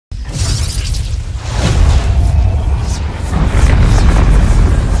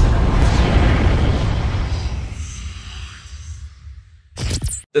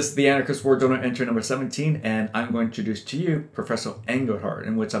This is the Anarchist War Journal entry number 17, and I'm going to introduce to you Professor Engelhardt,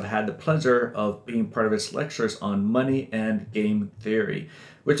 in which I've had the pleasure of being part of his lectures on money and game theory,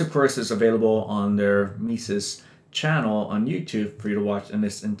 which of course is available on their Mises channel on YouTube for you to watch in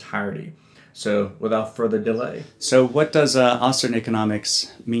its entirety. So without further delay. So what does Austrian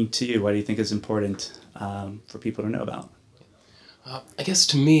Economics mean to you? What do you think is important for people to know about? I guess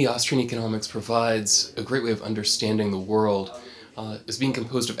to me, Austrian Economics provides a great way of understanding the world as being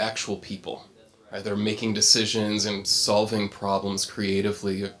composed of actual people. Right? They're making decisions and solving problems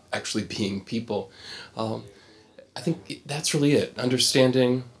creatively, actually being people. I think that's really it,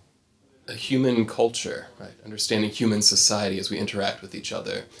 understanding a human culture, right? Understanding human society as we interact with each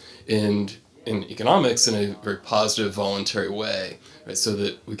other, and in economics in a very positive, voluntary way, right? So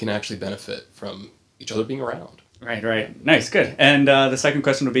that we can actually benefit from each other being around. Right, right. Nice, good. And the second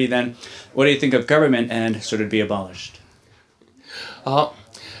question would be then, what do you think of government, and should it be abolished?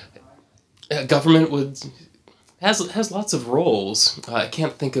 Government has lots of roles. I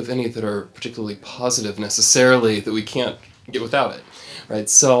can't think of any that are particularly positive necessarily that we can't get without it, right?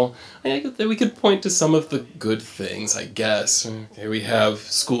 So I think that we could point to some of the good things, I guess. Okay, we have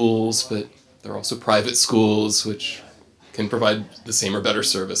schools, but there are also private schools which can provide the same or better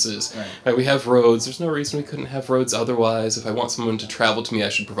services. Right, we have roads. There's no reason we couldn't have roads otherwise. If I want someone to travel to me, I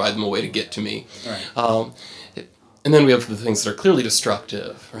should provide them a way to get to me. Right. And then we have the things that are clearly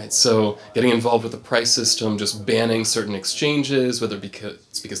destructive, right? So getting involved with the price system, just banning certain exchanges, whether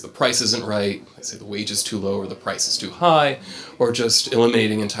it's because the price isn't right, let's say the wage is too low or the price is too high, or just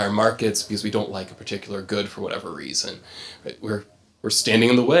eliminating entire markets because we don't like a particular good for whatever reason. Right? We're standing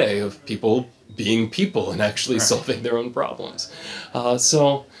in the way of people being people and actually solving their own problems.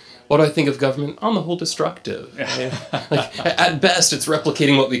 So what do I think of government? On the whole, destructive. Like, at best, it's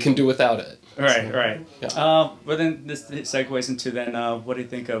replicating what we can do without it. Right, so, right. Yeah. But then this segues into then, what do you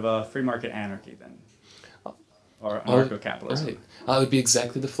think of free market anarchy then? Or anarcho-capitalism? Right. It would be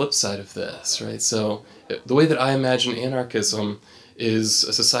exactly the flip side of this, right? So the way that I imagine anarchism is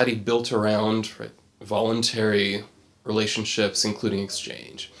a society built around voluntary relationships, including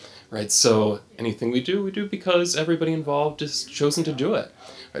exchange, right? So anything we do because everybody involved has chosen to do it,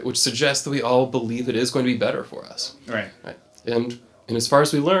 right? Which suggests that we all believe it is going to be better for us. Right. Right? And as far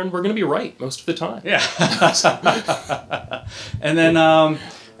as we learn, we're going to be right most of the time. Yeah. And then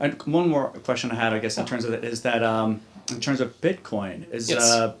one more question I had, I guess, in terms of it, is that in terms of Bitcoin, is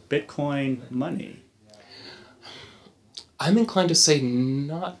Bitcoin money? I'm inclined to say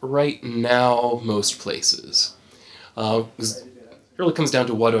not right now most places. It really comes down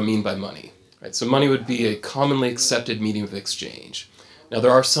to what do I mean by money. Right? So money would be a commonly accepted medium of exchange. Now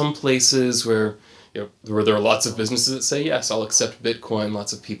there are some places where there are lots of businesses that say, yes, I'll accept Bitcoin.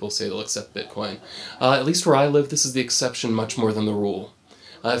 Lots of people say they'll accept Bitcoin. At least where I live, this is the exception much more than the rule.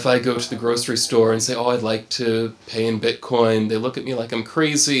 If I go to the grocery store and say, oh, I'd like to pay in Bitcoin, they look at me like I'm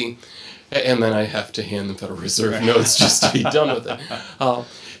crazy, and then I have to hand them Federal Reserve notes just to be done with it.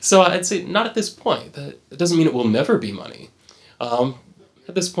 So I'd say not at this point. That doesn't mean it will never be money. At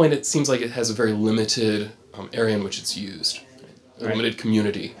this point, it seems like it has a very limited area in which it's used, a limited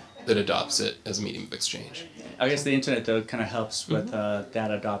community that adopts it as a medium of exchange. I guess the internet, though, kind of helps with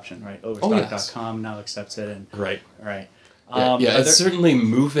data adoption, right? Overstock.com now accepts it. And, right. It's certainly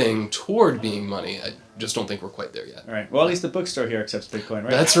moving toward being money. I just don't think we're quite there yet. Right. Well, at least the bookstore here accepts Bitcoin, right?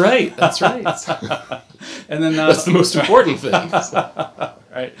 That's right. That's right. And then that's the most important thing.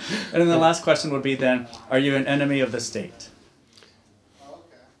 Right. And then the last question would be then, are you an enemy of the state?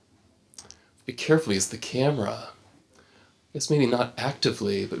 Be carefully as the camera. I guess maybe not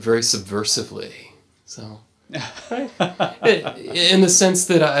actively, but very subversively. So, in the sense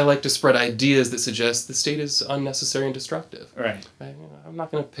that I like to spread ideas that suggest the state is unnecessary and destructive. Right. I'm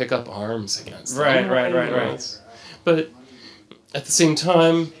not going to pick up arms against them. Right. But at the same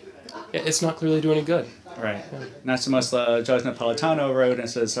time, it's not clearly doing any good. Right. Yeah. Not so much Judge Napolitano wrote and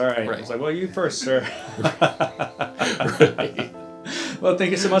says, all right. It's like, well, you first, sir. Right. Well,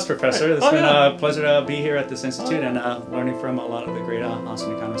 thank you so much, Professor. It's been a pleasure to be here at this institute and learning from a lot of the great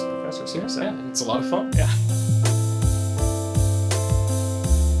Austrian economics professors here. So. Yeah, it's a lot of fun. Yeah.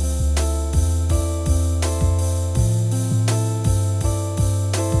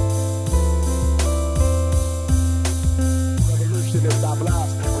 Revolutionist, I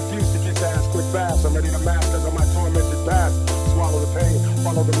blast. Refuse to kiss ass quick fast. I'm ready to master on my tormented past. Swallow the pain,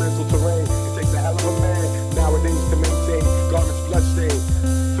 follow the mental terrain. It takes a hell of a man nowadays to maintain garments bloodstained,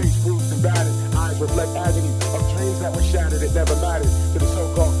 face bruised and battered, eyes reflect agony of dreams that were shattered. It never mattered to the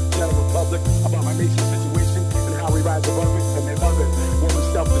so-called general public about my nation's situation and how we rise above it, and they love it when we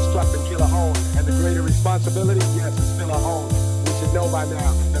self-destruct and kill a home. And the greater responsibility, yes, it's still a home. We should should know by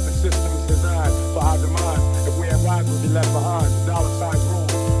now that the system's designed for our demise. If we arrive, we'll be left behind. The dollar signs rule.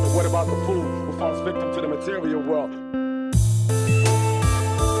 But what about the fool who falls victim to the material world?